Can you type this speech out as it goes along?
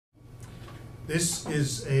This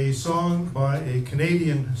is a song by a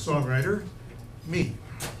Canadian songwriter, me.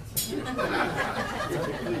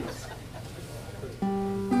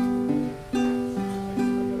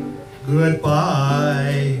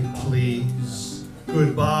 Goodbye, please.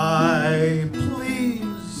 Goodbye,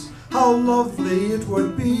 please. How lovely it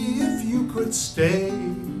would be if you could stay.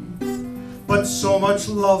 But so much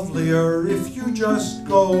lovelier if you just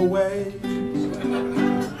go away.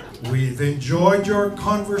 We've enjoyed your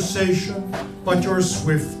conversation, but your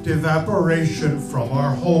swift evaporation from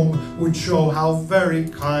our home would show how very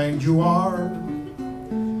kind you are.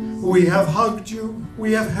 We have hugged you,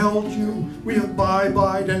 we have held you, we have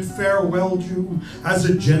bye-byed and farewelled you. As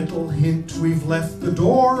a gentle hint, we've left the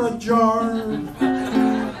door ajar.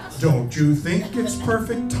 Don't you think it's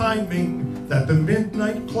perfect timing that the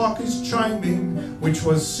midnight clock is chiming, which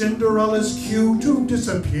was Cinderella's cue to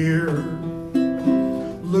disappear?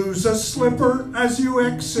 Lose a slipper as you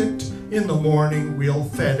exit, in the morning we'll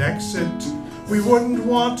FedEx it. We wouldn't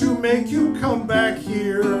want to make you come back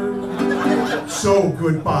here. So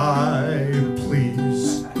goodbye,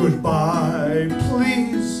 please, goodbye,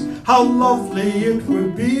 please. How lovely it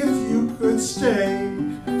would be if you could stay.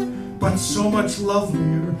 But so much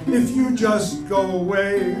lovelier if you just go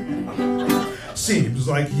away. Seems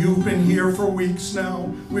like you've been here for weeks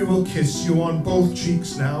now. We will kiss you on both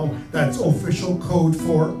cheeks now. That's official code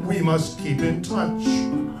for we must keep in touch.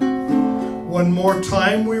 One more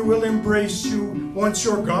time we will embrace you. Once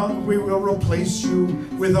you're gone we will replace you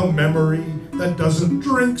with a memory that doesn't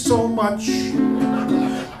drink so much.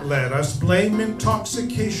 Let us blame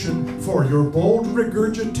intoxication for your bold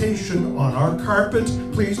regurgitation on our carpet.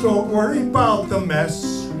 Please don't worry about the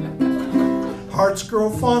mess. Hearts grow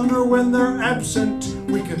fonder when they're absent.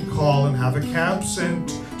 We can call and have a cab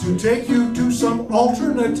sent to take you to some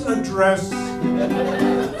alternate address.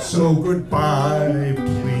 So goodbye,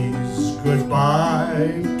 please,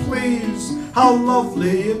 goodbye, please. How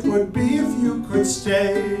lovely it would be if you could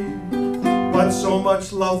stay. But so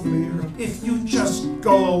much lovelier if you just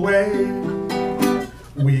go away.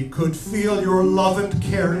 We could feel your love and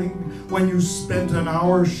caring when you spent an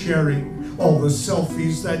hour sharing all the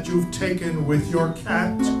selfies that you've taken with your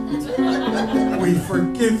cat. We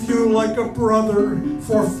forgive you like a brother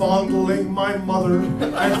for fondling my mother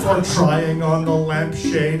and for trying on the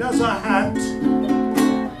lampshade as a hat.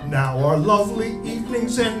 Now our lovely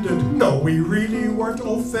evening's ended. No, we really weren't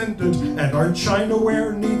offended, and our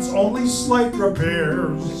chinaware needs only slight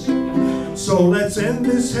repairs. So let's end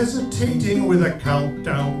this hesitating with a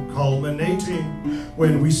countdown culminating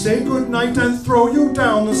when we say goodnight and throw you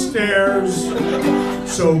down the stairs.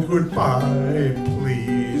 So goodbye,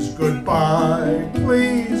 please, goodbye,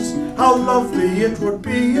 please. How lovely it would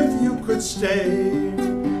be if you could stay.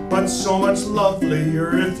 But so much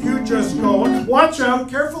lovelier if you just go. Watch out,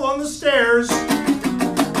 careful on the stairs.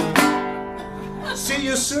 See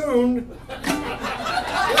you soon.